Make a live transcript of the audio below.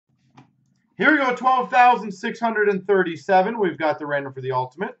Here we go, 12,637. We've got the random for the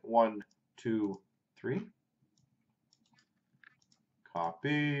ultimate. 1, 2, 3.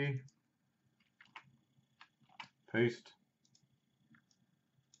 Copy. Paste.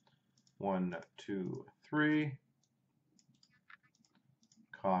 1, 2, 3.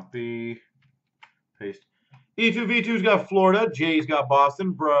 Copy. Paste. E2V2's got Florida. Jay's got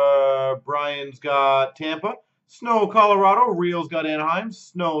Boston. Brian's got Tampa. Snow, Colorado. Real's got Anaheim.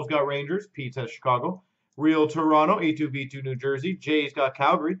 Snow's got Rangers. Pete has Chicago. Real, Toronto. E2V2, New Jersey. Jay's got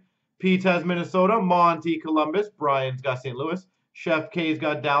Calgary. Pete has Minnesota. Monty, Columbus. Brian's got St. Louis. Chef K's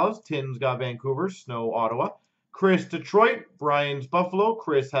got Dallas. Tim's got Vancouver. Snow, Ottawa. Chris, Detroit. Brian's Buffalo.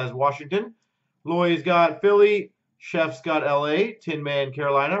 Chris has Washington. Loy's got Philly. Chef's got LA. Tin Man,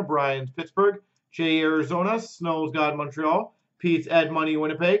 Carolina. Brian's Pittsburgh. Jay, Arizona. Snow's got Montreal. Pete's Ed Money,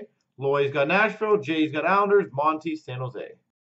 Winnipeg. Loy's got Nashville. Jay's got Islanders. Monty, San Jose.